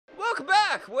welcome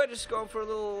back! We're just going for a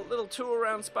little tour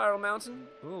around Spiral Mountain.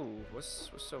 Ooh,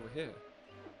 what's over here?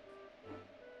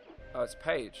 Oh, it's a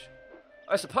page.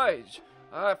 Oh, it's a page!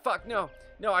 Fuck, no.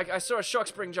 No, I saw a shock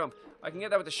spring jump. I can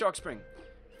get that with the shock spring.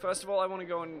 First of all, I want to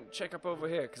go and check up over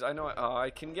here, because I know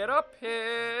I can get up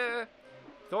here.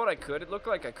 Thought I could. It looked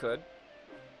like I could.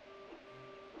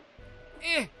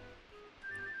 Eh!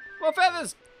 More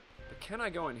feathers! But can I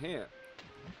go in here?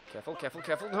 Careful, careful,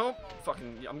 careful. No!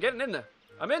 Fucking, I'm getting in there.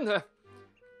 I'm in there.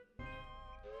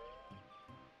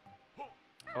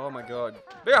 Oh my god.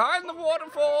 Behind the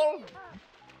waterfall!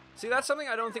 See, that's something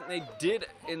I don't think they did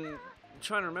in... I'm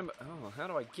trying to remember. Oh, how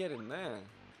do I get in there?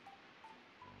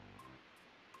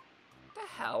 What the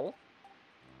hell?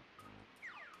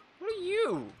 What are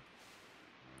you?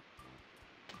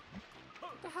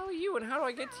 What the hell are you and how do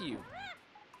I get to you?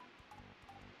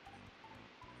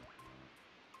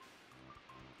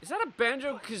 Is that a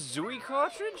Banjo-Kazooie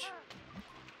cartridge?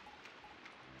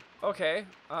 Okay,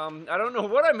 I don't know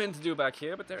what I meant to do back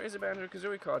here, but there is a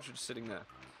Banjo-Kazooie cartridge sitting there.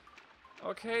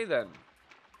 Okay, then.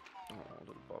 Oh,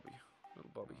 little Bobby. Little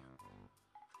Bobby.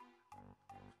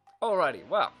 Alrighty,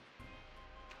 wow.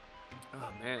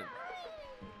 Oh, man.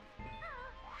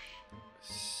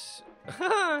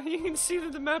 You can see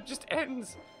that the map just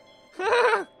ends.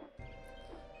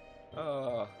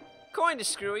 Kinda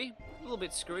screwy. A little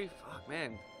bit screwy. Fuck,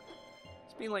 man.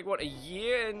 It's been like, what, a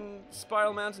year and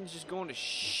Spiral Mountain's just going to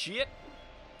shit?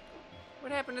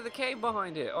 What happened to the cave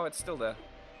behind it? Oh, it's still there.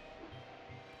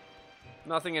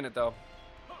 Nothing in it, though.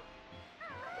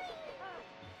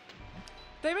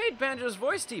 They made Banjo's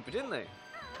voice deeper, didn't they?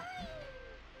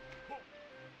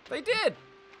 They did!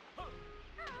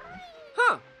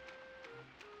 Huh.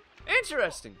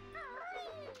 Interesting.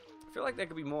 I feel like there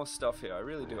could be more stuff here. I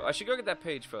really do. I should go get that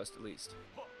page first, at least.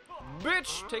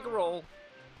 Bitch! Take a roll.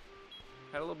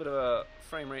 Had a little bit of a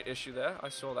frame rate issue there. I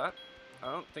saw that.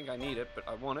 I don't think I need it, but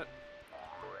I want it.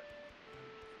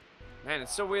 Man,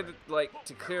 it's so weird that, like,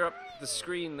 to clear up the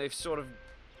screen, they've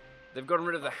gotten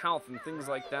rid of the health and things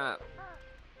like that.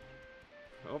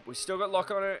 Oh, we still got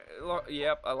lock on it.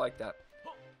 Yep, I like that.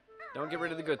 Don't get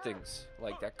rid of the good things.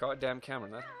 Like that goddamn camera.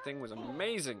 That thing was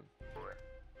amazing.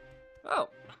 Oh,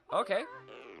 okay.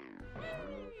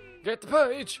 Get the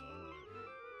page!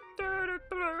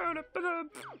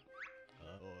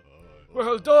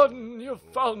 Well done, you've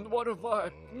found one of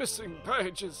my missing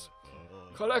pages.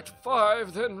 Collect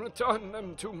 5, then return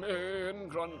them to me in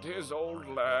Grunty's old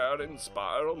lair in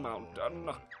Spiral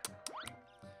Mountain.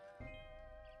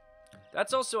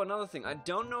 That's also another thing. I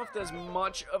don't know if there's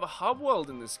much of a hub world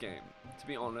in this game, to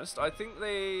be honest. I think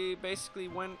they basically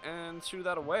went and threw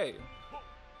that away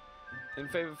in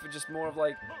favor for just more of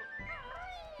like,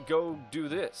 go do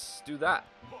this, do that.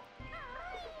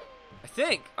 I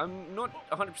think. I'm not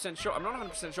 100% sure. I'm not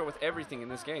 100% sure with everything in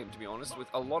this game, to be honest, with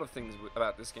a lot of things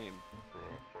about this game.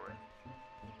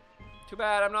 Too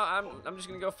bad. I'm just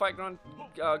gonna go fight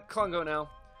Klungo now.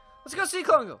 Let's go see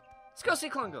Klungo. Let's go see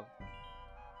Klungo.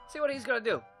 See what he's gonna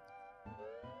do.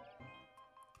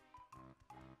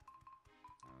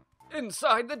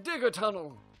 Inside the digger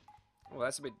tunnel. Oh,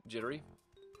 that's a bit jittery.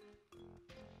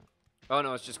 Oh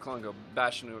no, it's just Klungo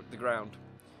bashing the ground.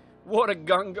 What a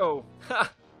gungo!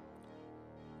 Ha!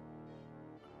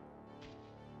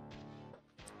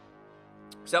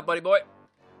 What's up, buddy boy?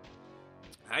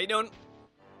 How you doing?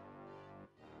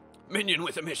 Minion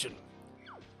with a mission.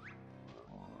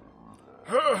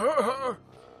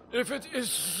 If it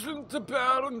isn't the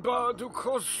Baron Bard who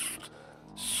caused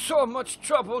so much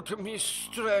trouble to me,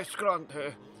 Stress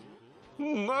Grunty.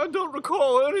 I don't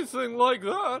recall anything like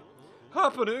that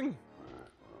happening.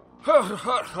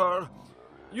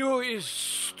 You is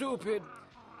stupid.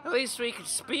 At least we could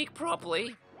speak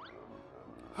properly.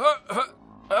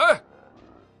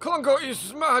 Klungo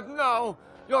is mad now.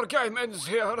 Your game ends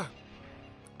here.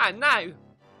 I know.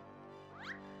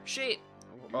 Shit.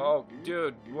 Oh,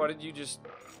 dude, what did you just...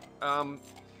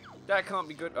 that can't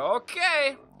be good.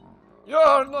 Okay.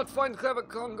 You're not fine, clever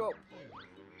Klungo.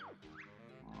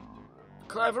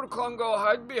 Clever Klungo,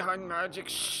 hide behind magic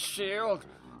shield.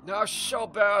 Now shall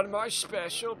bear my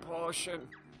special potion.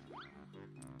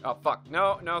 Oh, fuck.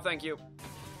 No, no, thank you.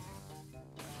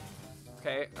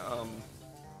 Okay,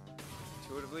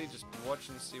 intuitively, just watch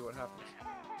and see what happens.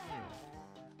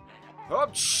 Oh,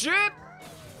 shit!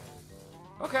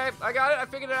 Okay, I got it. I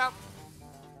figured it out.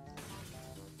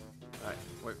 Alright,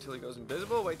 wait till he goes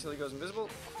invisible. Wait till he goes invisible.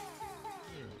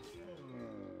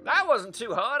 That wasn't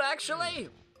too hard, actually.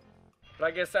 But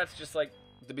I guess that's just like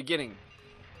the beginning.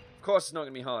 Of course it's not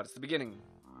going to be hard. It's the beginning.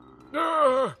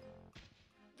 Doing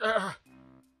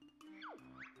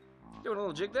a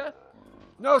little jig there?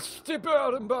 Nasty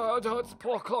bad and bad, that's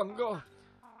poor Congo.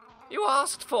 You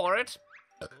asked for it.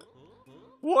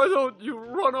 Why don't you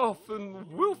run off and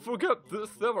we'll forget this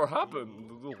ever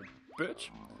happened, little bitch?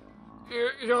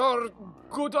 You're a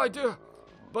good idea,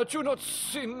 but you not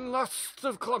seen last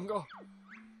of Congo.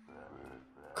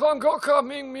 Congo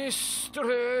coming,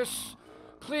 mistress.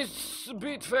 Please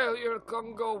beat failure,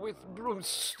 Congo, with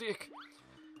broomstick.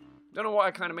 Don't know why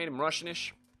I kind of made him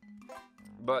Russianish,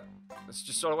 but that's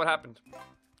just sort of what happened.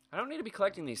 I don't need to be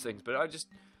collecting these things, but it's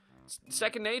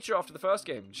second nature after the first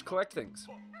game. Just collect things.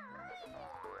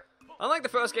 Unlike the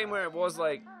first game where it was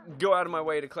like, go out of my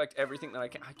way to collect everything that I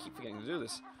can. I keep forgetting to do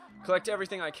this. Collect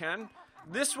everything I can.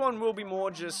 This one will be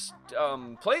more just,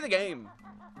 play the game.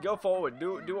 Go forward.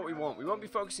 Do what we want. We won't be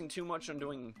focusing too much on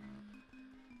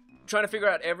trying to figure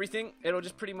out everything. It'll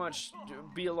just pretty much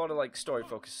be a lot of, like,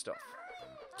 story-focused stuff.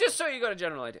 Just so you got a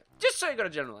general idea. Just so you got a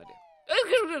general idea.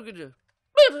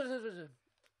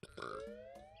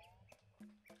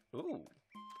 Ooh.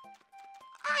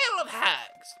 Isle of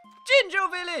Hags.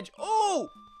 Jinjo Village. Ooh.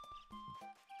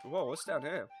 Whoa, what's down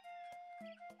here?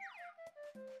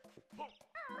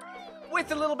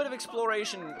 With a little bit of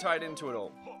exploration tied into it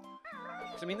all.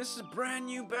 I mean, this is a brand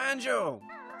new banjo.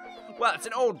 Well, it's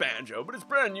an old banjo, but it's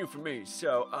brand new for me.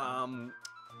 So,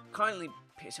 kindly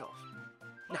piss off.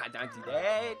 Nah, don't do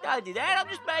that. Don't do that. I'm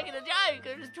just making a joke.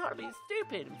 I'm just trying to be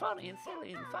stupid and funny and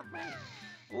silly and fuck me.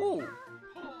 Ooh.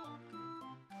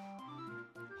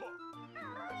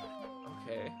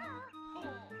 Okay.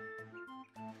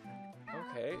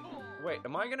 Okay. Wait,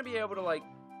 am I gonna be able to, like...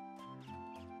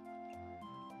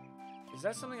 Is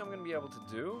that something I'm gonna be able to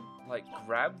do? Like,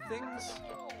 grab things?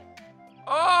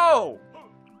 Oh!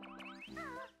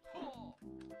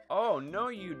 Oh, no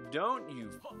you don't, you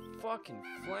fucking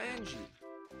flangy.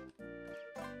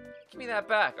 Give me that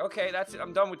back. Okay, that's it.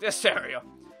 I'm done with this area.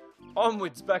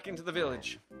 Onwards, back into the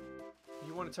village.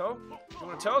 You want a toe? You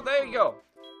want a toe? There you go.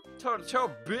 Toe to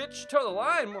toe, bitch. Toe the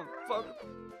line, motherfucker.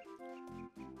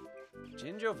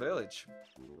 Jinjo Village.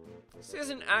 This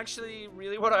isn't actually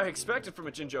really what I expected from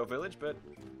a Jinjo Village, but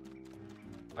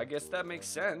I guess that makes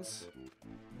sense.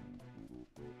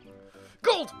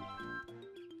 Gold!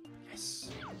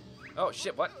 Yes. Oh,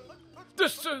 shit, what?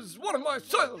 This is one of my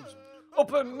silos.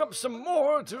 Open up some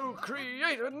more to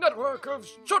create a network of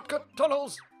shortcut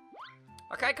tunnels.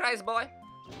 Okay, crazy boy.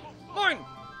 Mine!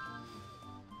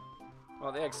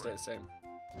 Well, the eggs stay the same.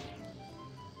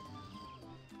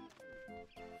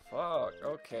 Fuck,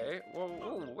 okay. Whoa,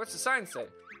 whoa, what's the sign say?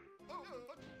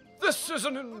 This is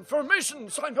an information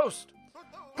signpost.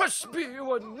 Press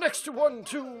B1 next to 1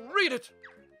 to read it.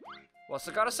 What's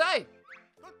it gotta say?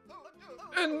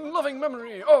 In loving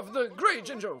memory of the Grey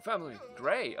Jinjo family.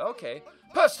 Grey, okay.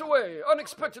 Passed away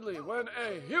unexpectedly when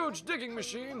a huge digging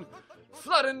machine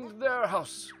flattened their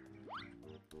house.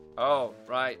 Oh,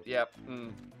 right, yep.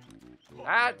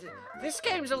 This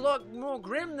game's a lot more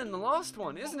grim than the last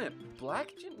one, isn't it? Black?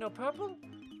 No, purple?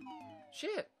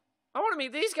 Shit. I want to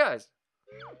meet these guys.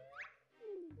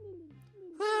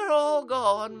 They're all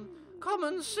gone. Come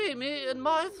and see me in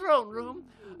my throne room,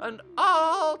 and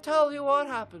I'll tell you what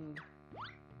happened.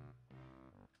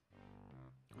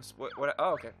 What?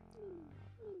 Oh, okay.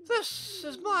 This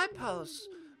is my palace.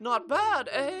 Not bad,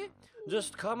 eh?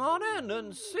 Just come on in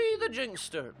and see the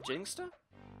Jinxter. Jinxter?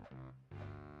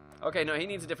 Okay, no, he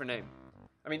needs a different name.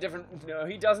 I mean, no,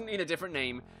 he doesn't need a different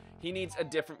name. He needs a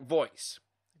different voice.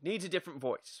 Needs a different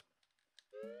voice.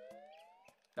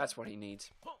 That's what he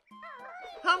needs.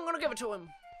 I'm gonna give it to him.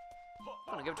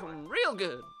 I'm gonna give it to him real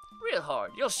good. Real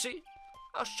hard. You'll see.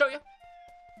 I'll show you.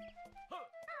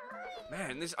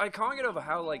 Man, I can't get over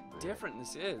how, like, different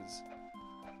this is.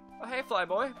 Oh, hey,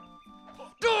 Flyboy.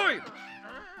 Die!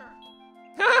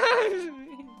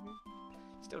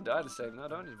 Still die the same, now,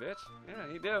 don't you, bitch?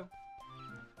 Yeah, you do.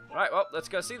 Alright, well, let's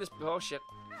go see this. Oh, shit.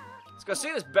 Let's go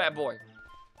see this bad boy.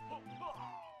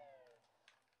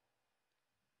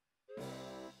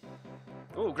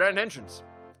 Ooh, grand entrance.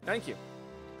 Thank you.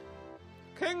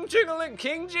 King Jiggling!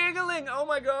 King Jiggling! Oh,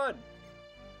 my God.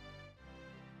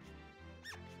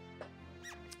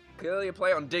 Clearly a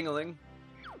play on Dingling,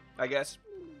 I guess.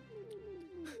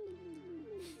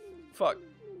 Fuck.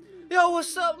 Yo,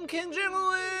 what's up, I'm King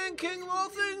Jiggling, king of all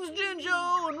things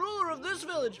Jinjo, and ruler of this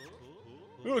village.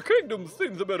 Your kingdom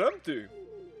seems a bit empty.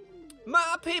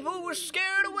 My people were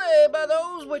scared away by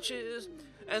those witches,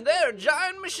 and they're a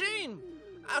giant machine.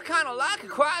 I kind of like it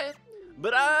quiet,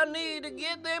 but I need to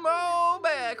get them all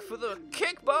back for the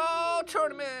kickball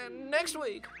tournament next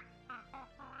week.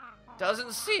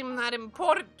 Doesn't seem that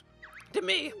important to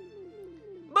me,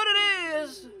 but it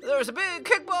is. There's a big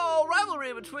kickball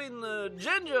rivalry between the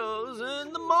Jinjos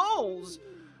and the Moles.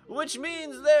 which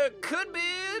means there could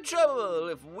be trouble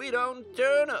if we don't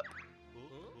turn up.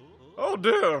 Oh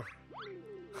dear.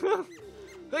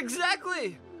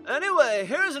 Exactly. Anyway,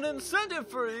 here's an incentive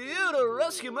for you to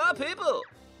rescue my people.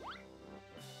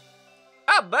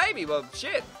 Ah, baby, well,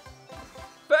 shit.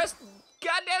 First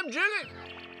goddamn Jiggy.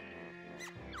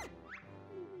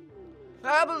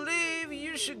 I believe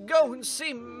you should go and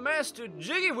see Master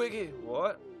Jiggy Wiggy.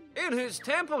 What? In his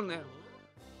temple now.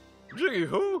 Jiggy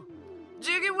who?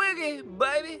 Jiggy Wiggy,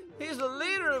 baby. He's the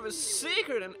leader of a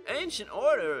secret and ancient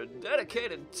order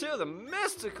dedicated to the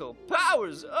mystical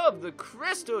powers of the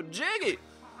Crystal Jiggy.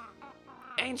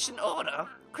 Ancient order?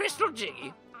 Crystal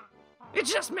Jiggy? You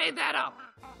just made that up,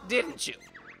 didn't you?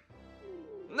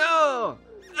 No,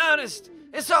 honest,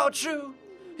 it's all true.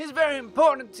 He's very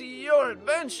important to your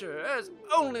adventure, as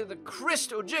only the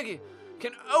Crystal Jiggy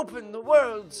can open the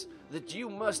worlds that you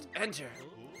must enter.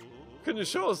 Can you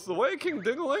show us the way, King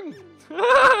Dingaling?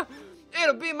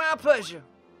 It'll be my pleasure.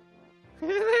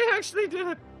 They actually did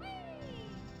it.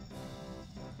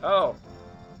 Oh.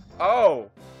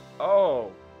 Oh.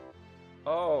 Oh.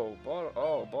 Oh.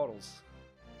 Oh, bottles.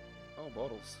 Oh,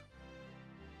 bottles.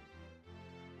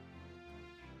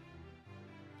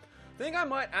 I think I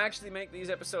might actually make these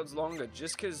episodes longer,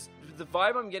 just because the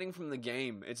vibe I'm getting from the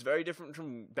game, it's very different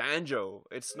from Banjo.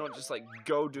 It's not just like,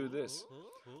 go do this.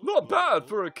 Not bad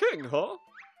for a king, huh?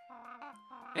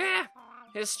 Yeah,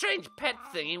 his strange pet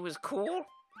thingy was cool.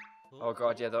 Oh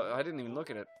god, yeah, I didn't even look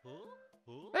at it.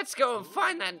 Let's go and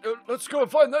find that. Let's go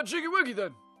and find that Jiggy Wiggy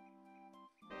then.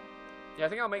 Yeah, I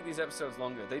think I'll make these episodes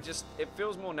longer. It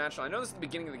feels more natural. I know this is the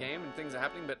beginning of the game and things are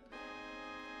happening, but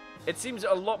it seems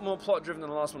a lot more plot driven than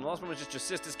the last one. The last one was just your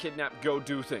sister's kidnapped, go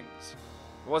do things.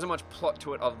 There wasn't much plot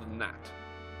to it other than that.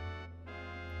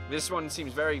 This one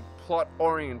seems very plot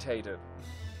orientated.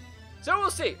 So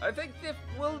we'll see. I think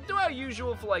we'll do our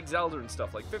usual for like Zelda and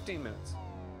stuff, like 15 minutes.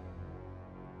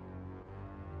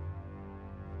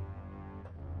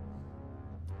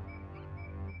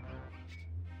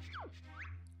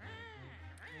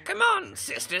 Come on,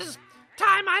 sisters.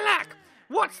 Time I lack.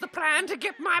 What's the plan to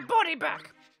get my body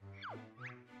back?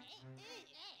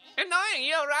 Annoying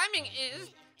your rhyming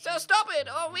is, so stop it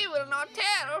or we will not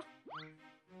tell.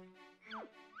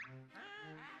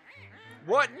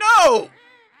 What? No!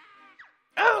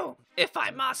 Oh, if I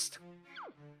must.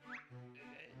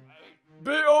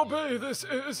 B.O.B. This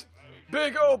is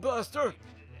Big O Blaster,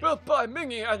 built by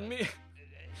Mingy and me.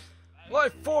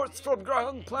 Life force from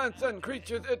ground, plants and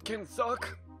creatures it can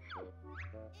suck.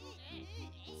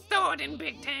 Stored in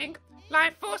big tank,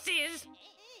 life force is.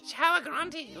 Shower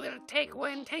grunty will take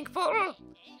when tank full.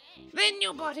 Then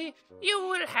your body you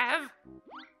will have.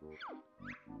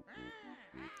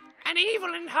 An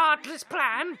evil and heartless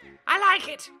plan. I like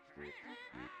it.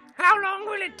 How long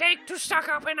will it take to suck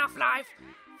up enough life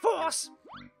force?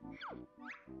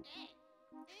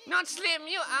 Not slim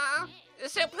you are,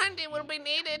 so plenty will be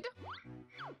needed.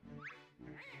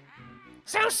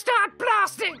 So start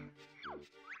blasting!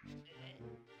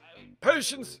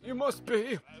 Patience you must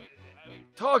be.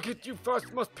 Target you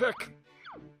first must pick.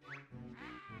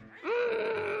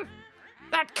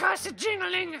 That cursed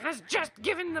jingling has just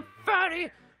given the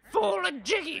furry fool a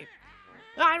jiggy.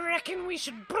 I reckon we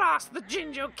should blast the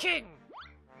Ginger King.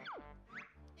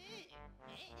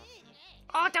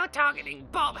 Auto-targeting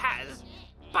Bob has.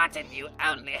 Button you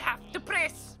only have to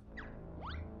press.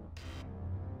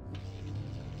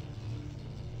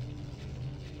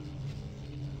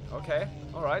 Okay,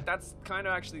 alright, that's kind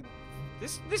of actually...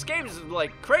 This game is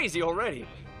like crazy already.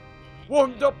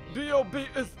 Warmed up B.O.B.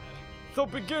 is... So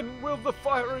begin with the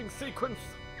firing sequence.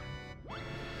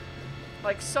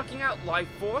 Like sucking out life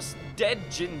force, dead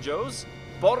Jinjos,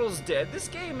 bottles dead. This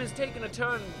game has taken a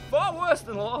turn far worse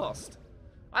than Lost.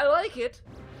 I like it.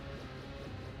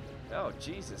 Oh,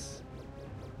 Jesus.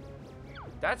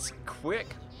 That's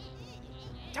quick.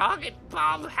 Target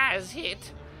Bob has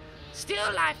hit.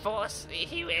 Still life force,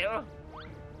 he will.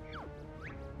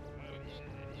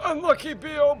 Unlucky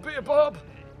B.O.B. Bob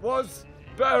was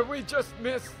where we just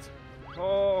missed.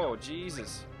 Oh,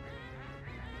 Jesus.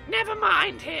 Never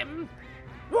mind him.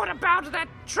 What about that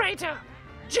traitor,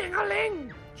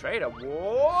 Jingling? Traitor?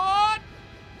 What?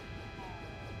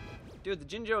 Dude, the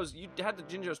Jinjos, you had the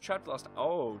Jinjos trapped last time.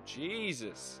 Oh,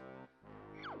 Jesus.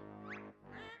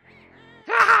 Ha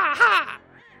ha ha!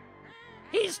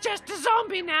 He's just a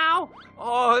zombie now.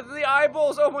 Oh, the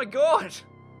eyeballs, oh my god.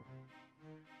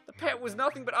 The pet was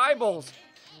nothing but eyeballs.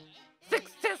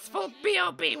 Successful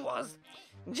B.O.B. was.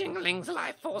 Jingling's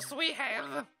life force we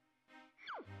have.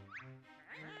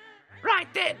 Right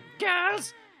then,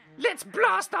 girls. Let's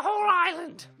blast the whole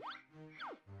island.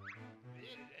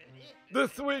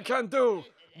 This we can do.